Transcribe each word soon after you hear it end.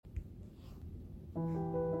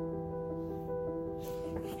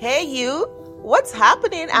Hey, you, what's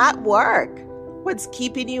happening at work? What's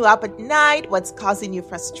keeping you up at night? What's causing you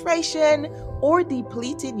frustration or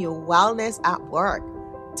depleting your wellness at work?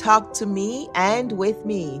 Talk to me and with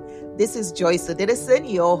me. This is Joyce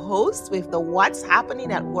Odidison, your host with the What's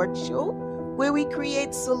Happening at Work show, where we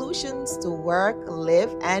create solutions to work,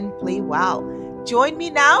 live, and play well. Join me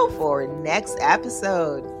now for next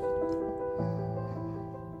episode.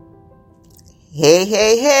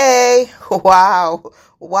 Hey. Wow.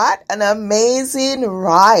 What an amazing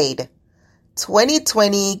ride.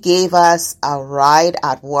 2020 gave us a ride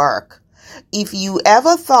at work. If you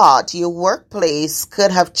ever thought your workplace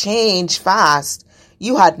could have changed fast,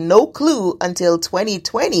 you had no clue until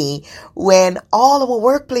 2020 when all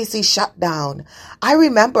our workplaces shut down. I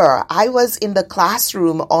remember I was in the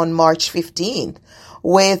classroom on March 15th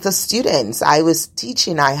with the students I was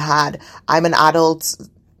teaching. I'm an adult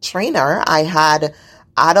trainer. I had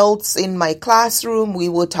adults in my classroom. We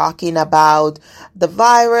were talking about the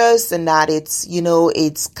virus and that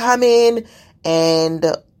it's coming and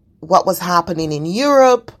what was happening in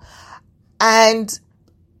Europe. And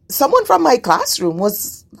someone from my classroom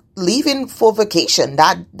was leaving for vacation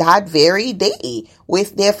that very day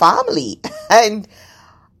with their family. And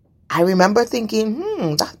I remember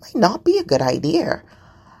thinking, that might not be a good idea.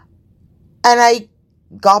 And I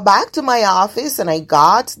got back to my office and I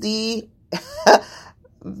got the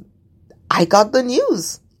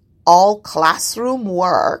news. All classroom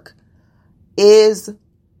work is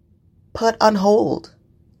put on hold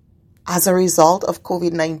as a result of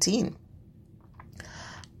COVID-19.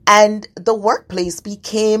 And the workplace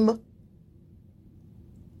became,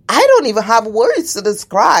 I don't even have words to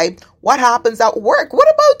describe what happens at work.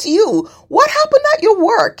 What about you? What happened at your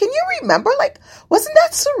work? Can you remember? Wasn't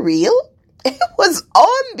that surreal? It was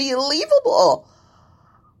unbelievable.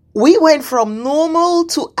 We went from normal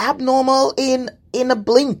to abnormal in a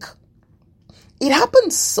blink. It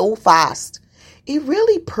happened so fast. It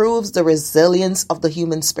really proves the resilience of the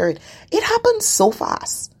human spirit. It happened so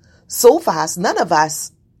fast. So fast. None of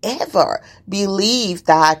us ever believed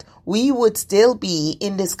that we would still be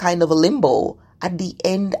in this kind of a limbo at the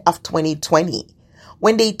end of 2020.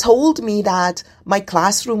 When they told me that my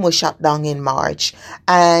classroom was shut down in March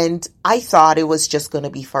and I thought it was just going to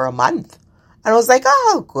be for a month. And I was like,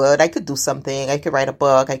 oh, good. I could do something. I could write a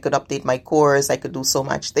book. I could update my course. I could do so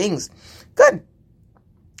much things. Good.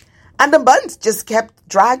 And the months just kept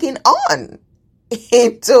dragging on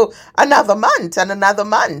into another month and another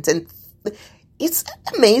month. And it's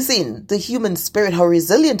amazing, the human spirit, how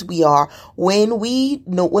resilient we are when we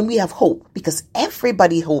have hope, because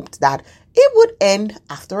everybody hoped that it would end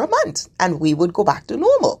after a month and we would go back to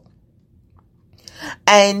normal.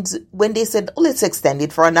 And when they said, let's extend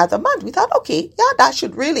it for another month, we thought, okay, yeah, that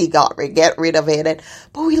should really get rid of it.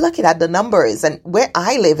 But we look at the numbers, and where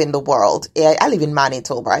I live in the world, I live in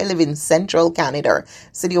Manitoba. I live in central Canada,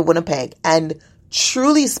 city of Winnipeg. And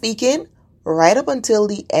truly speaking, right up until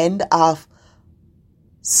the end of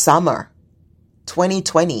summer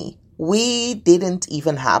 2020, we didn't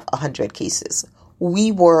even have 100 cases.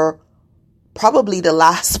 We were probably the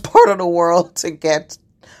last part of the world to get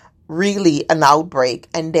really an outbreak,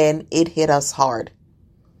 and then it hit us hard.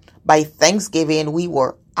 By Thanksgiving, we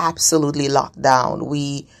were absolutely locked down.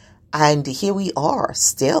 And here we are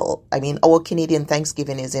still. I mean, our Canadian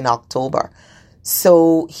Thanksgiving is in October.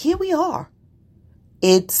 So here we are.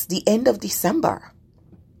 It's the end of December,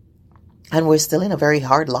 and we're still in a very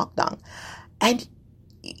hard lockdown. And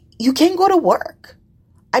you can't go to work.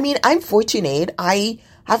 I mean, I'm fortunate. I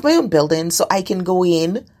have my own building, so I can go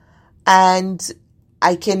in and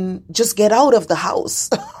I can just get out of the house,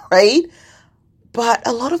 right? But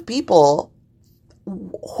a lot of people,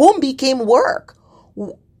 home became work.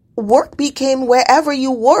 Work became wherever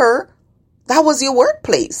you were, that was your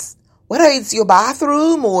workplace. Whether it's your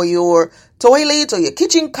bathroom or your toilet or your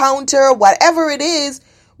kitchen counter, whatever it is,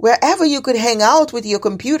 wherever you could hang out with your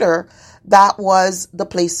computer, that was the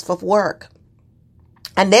place of work.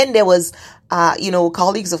 And then there was,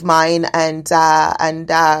 colleagues of mine and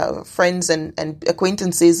friends and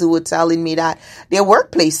acquaintances who were telling me that their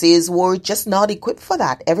workplaces were just not equipped for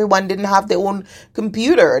that. Everyone didn't have their own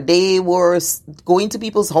computer. They were going to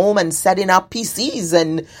people's home and setting up PCs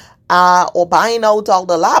and or buying out all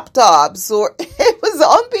the laptops. Or it was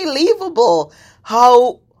unbelievable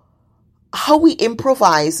how we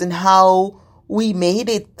improvised and how we made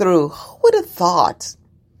it through. Who would have thought?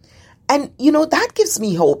 And, that gives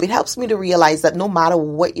me hope. It helps me to realize that no matter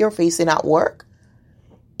what you're facing at work,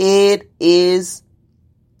 it is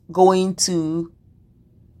going to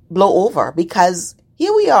blow over, because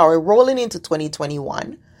here we are rolling into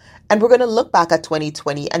 2021, and we're going to look back at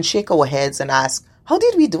 2020 and shake our heads and ask, How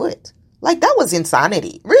did we do it? Like, that was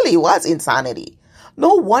insanity. Really was insanity.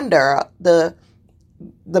 No wonder the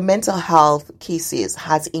mental health cases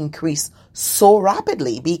has increased so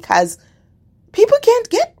rapidly, because people can't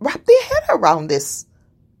wrap their head around this.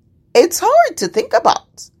 It's hard to think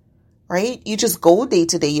about, right? You just go day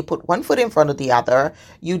to day. You put one foot in front of the other.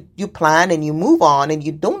 You plan and you move on, and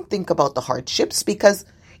you don't think about the hardships, because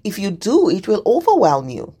if you do, it will overwhelm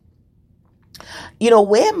you.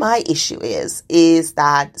 Where my issue is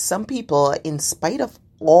that some people, in spite of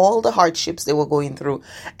all the hardships they were going through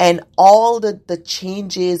and all the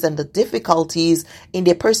changes and the difficulties in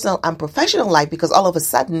their personal and professional life, because all of a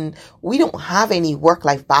sudden we don't have any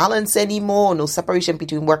work-life balance anymore, no separation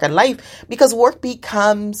between work and life, because work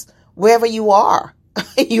becomes wherever you are.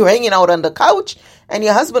 You're hanging out on the couch and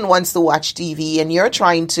your husband wants to watch TV and you're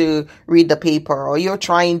trying to read the paper, or you're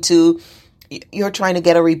trying to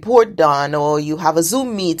get a report done, or you have a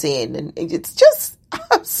Zoom meeting, and it's just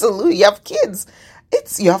absolutely, you have kids.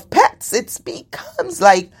 You have pets. It becomes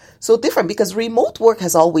like so different, because remote work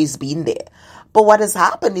has always been there. But what has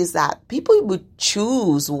happened is that people would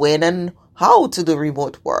choose when and how to do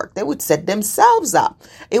remote work. They would set themselves up.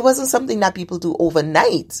 It wasn't something that people do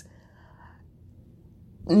overnight.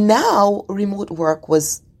 Now, remote work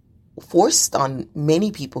was forced on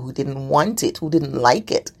many people who didn't want it, who didn't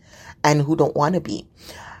like it, and who don't want to be.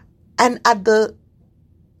 And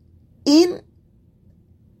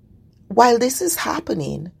while this is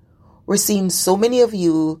happening, we're seeing so many of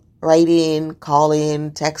you writing, calling,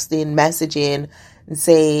 texting, messaging, and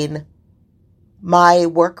saying, my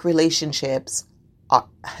work relationships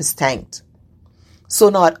has tanked. So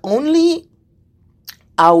not only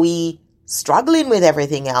are we struggling with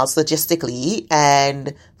everything else logistically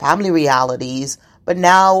and family realities, but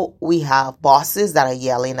now we have bosses that are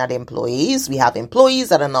yelling at employees. We have employees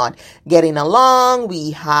that are not getting along.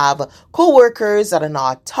 We have coworkers that are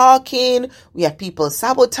not talking. We have people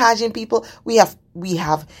sabotaging people. We have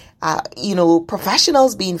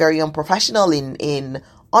professionals being very unprofessional in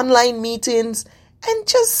online meetings, and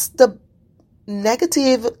just the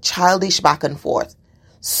negative, childish back and forth.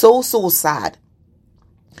 So sad.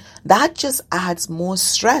 That just adds more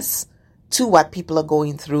stress to what people are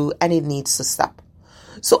going through, and it needs to stop.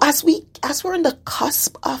 So as we're on the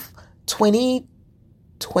cusp of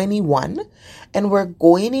 2021 and we're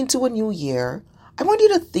going into a new year, I want you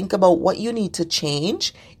to think about what you need to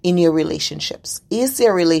change in your relationships. Is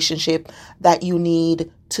there a relationship that you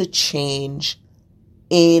need to change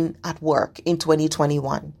at work in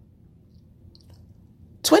 2021?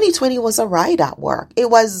 2020 was a ride at work.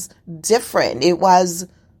 It was different. It was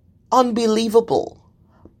unbelievable.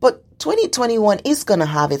 But 2021 is going to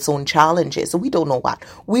have its own challenges. So we don't know what.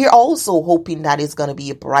 We're also hoping that it's going to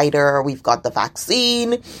be brighter. We've got the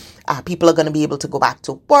vaccine. People are going to be able to go back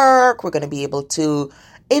to work. We're going to be able to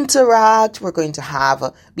interact. We're going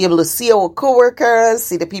to be able to see our coworkers,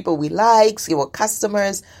 see the people we like, see our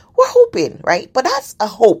customers. We're hoping, right? But that's a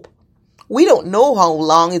hope. We don't know how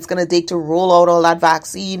long it's going to take to roll out all that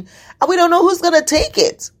vaccine. And we don't know who's going to take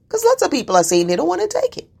it, because lots of people are saying they don't want to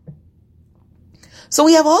take it. So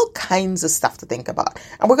we have all kinds of stuff to think about.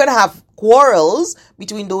 And we're going to have quarrels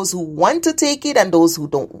between those who want to take it and those who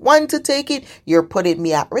don't want to take it. You're putting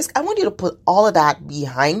me at risk. I want you to put all of that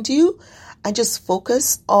behind you and just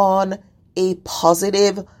focus on a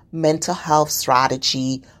positive mental health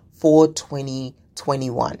strategy for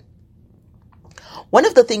 2021. One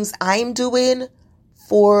of the things I'm doing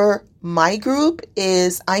for my group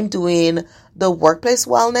is I'm doing the workplace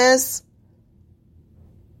wellness,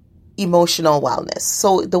 emotional wellness.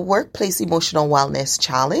 So the Workplace Emotional Wellness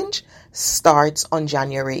Challenge starts on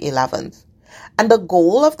January 11th. And the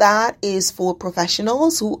goal of that is for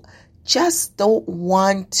professionals who just don't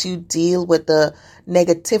want to deal with the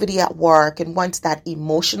negativity at work and want that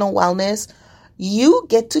emotional wellness. You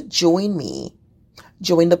get to join the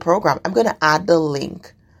program. I'm going to add the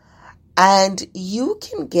link. And you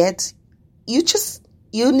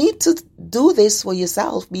need to do this for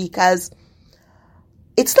yourself, because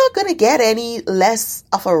it's not going to get any less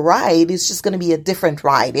of a ride. It's just going to be a different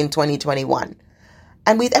ride in 2021.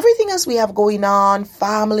 And with everything else we have going on,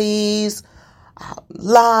 families,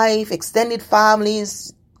 life, extended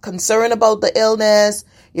families, concern about the illness,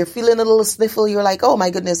 you're feeling a little sniffle, you're like, oh my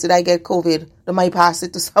goodness, did I get COVID? Am I pass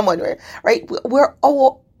it to someone? Right?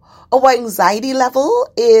 Our anxiety level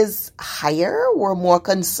is higher. We're more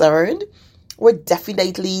concerned. We're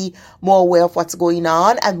definitely more aware of what's going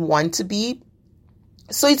on and want to be.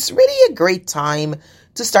 So it's really a great time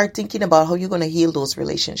to start thinking about how you're going to heal those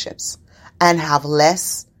relationships and have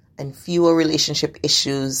less and fewer relationship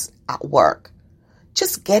issues at work.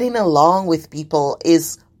 Just getting along with people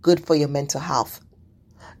is good for your mental health.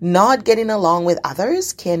 Not getting along with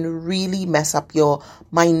others can really mess up your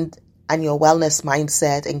mind and your wellness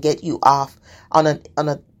mindset and get you off on a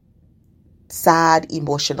sad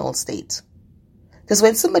emotional state. Because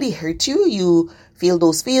when somebody hurts you, you feel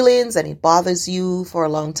those feelings and it bothers you for a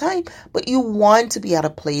long time, but you want to be at a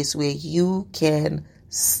place where you can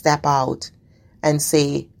step out and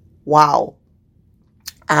say, wow,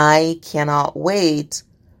 I cannot wait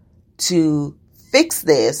to fix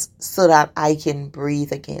this so that I can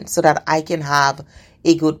breathe again, so that I can have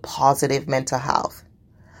a good positive mental health.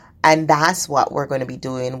 And that's what we're going to be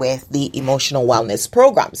doing with the Emotional Wellness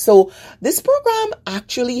Program. So this program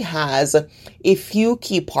actually has a few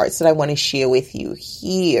key parts that I want to share with you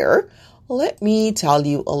here. Let me tell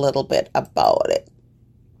you a little bit about it.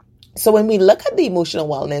 So when we look at the Emotional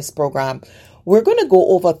Wellness Program, we're going to go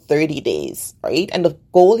over 30 days, right? And the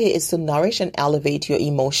goal here is to nourish and elevate your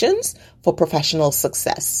emotions for professional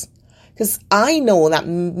success. Because I know that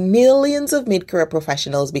millions of mid-career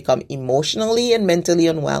professionals become emotionally and mentally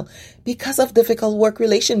unwell because of difficult work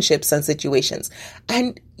relationships and situations.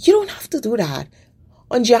 And you don't have to do that.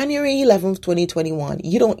 On January 11th, 2021,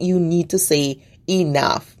 you need to say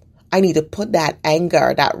enough. I need to put that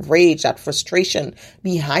anger, that rage, that frustration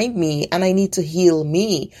behind me, and I need to heal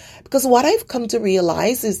me. Because what I've come to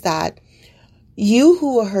realize is that you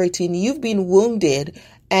who are hurting, you've been wounded,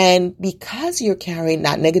 and because you're carrying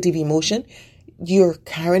that negative emotion, you're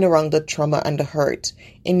carrying around the trauma and the hurt,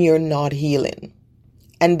 and you're not healing.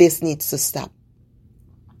 And this needs to stop.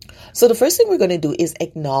 So the first thing we're going to do is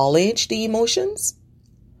acknowledge the emotions.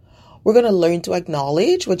 We're going to learn to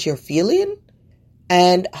acknowledge what you're feeling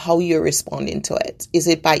and how you're responding to it. Is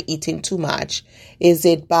it by eating too much? Is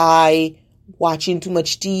it by watching too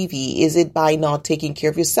much TV? Is it by not taking care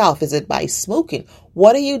of yourself? Is it by smoking?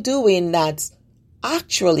 What are you doing that's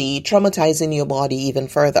actually traumatizing your body even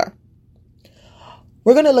further?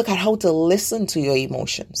 We're going to look at how to listen to your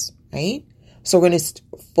emotions, right? So we're going to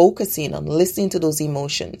focus in on listening to those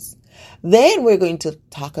emotions. Then we're going to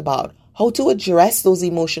talk about how to address those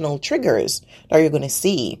emotional triggers that you're going to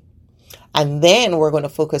see. And then we're going to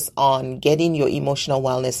focus on getting your emotional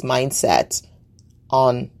wellness mindset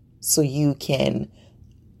on so you can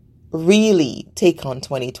really take on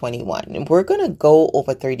 2021. And we're going to go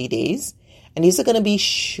over 30 days. And these are going to be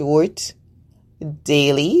short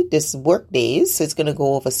daily, this work days. So it's going to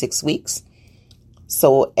go over 6 weeks.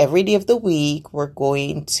 So every day of the week, we're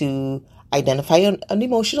going to identify an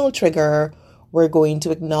emotional trigger. We're going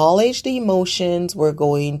to acknowledge the emotions. We're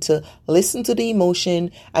going to listen to the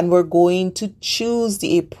emotion, and we're going to choose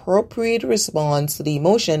the appropriate response to the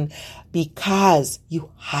emotion because you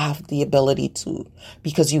have the ability to,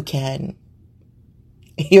 because you can.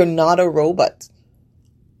 You're not a robot.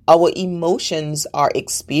 Our emotions are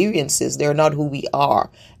experiences. They're not who we are,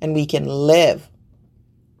 and we can live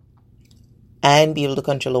and be able to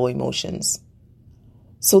control our emotions.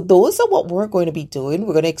 So those are what we're going to be doing.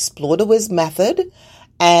 We're going to explore the WIZ method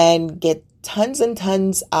and get tons and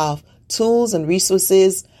tons of tools and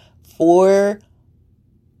resources for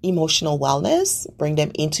emotional wellness. Bring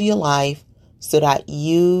them into your life so that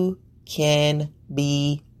you can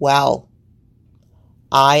be well.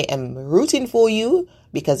 I am rooting for you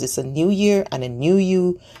because it's a new year and a new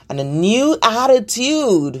you and a new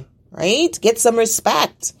attitude, right? Get some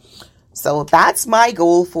respect. So that's my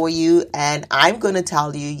goal for you. And I'm going to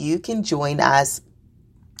tell you, you can join us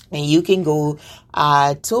and you can go to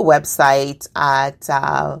a website at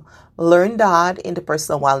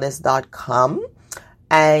learn.interpersonalwellness.com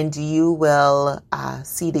and you will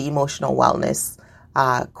see the emotional wellness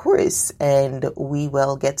course and we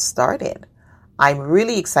will get started. I'm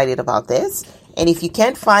really excited about this. And if you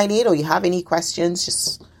can't find it or you have any questions,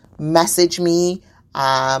 just message me,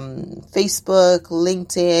 Facebook,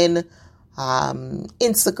 LinkedIn,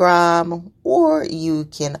 Instagram, or you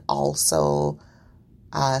can also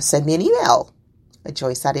send me an email at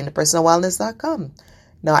joyce@interpersonalwellness.com.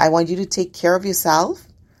 Now, I want you to take care of yourself.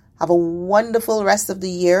 Have a wonderful rest of the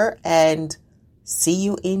year and see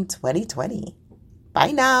you in 2020.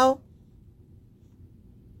 Bye now.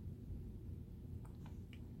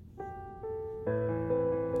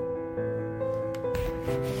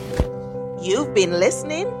 You've been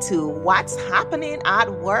listening to What's Happening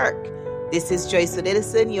at Work. This is Joyce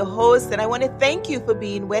Edison, your host, and I want to thank you for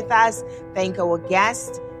being with us. Thank our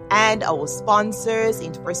guests and our sponsors,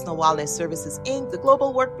 Interpersonal Wellness Services, Inc., the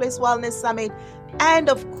Global Workplace Wellness Summit, and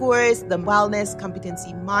of course, the Wellness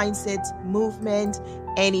Competency Mindset Movement.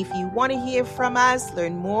 And if you want to hear from us,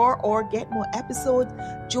 learn more, or get more episodes,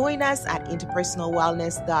 join us at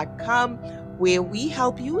interpersonalwellness.com, where we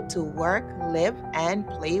help you to work, live, and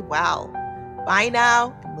play well. Bye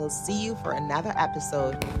now, and we'll see you for another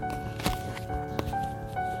episode.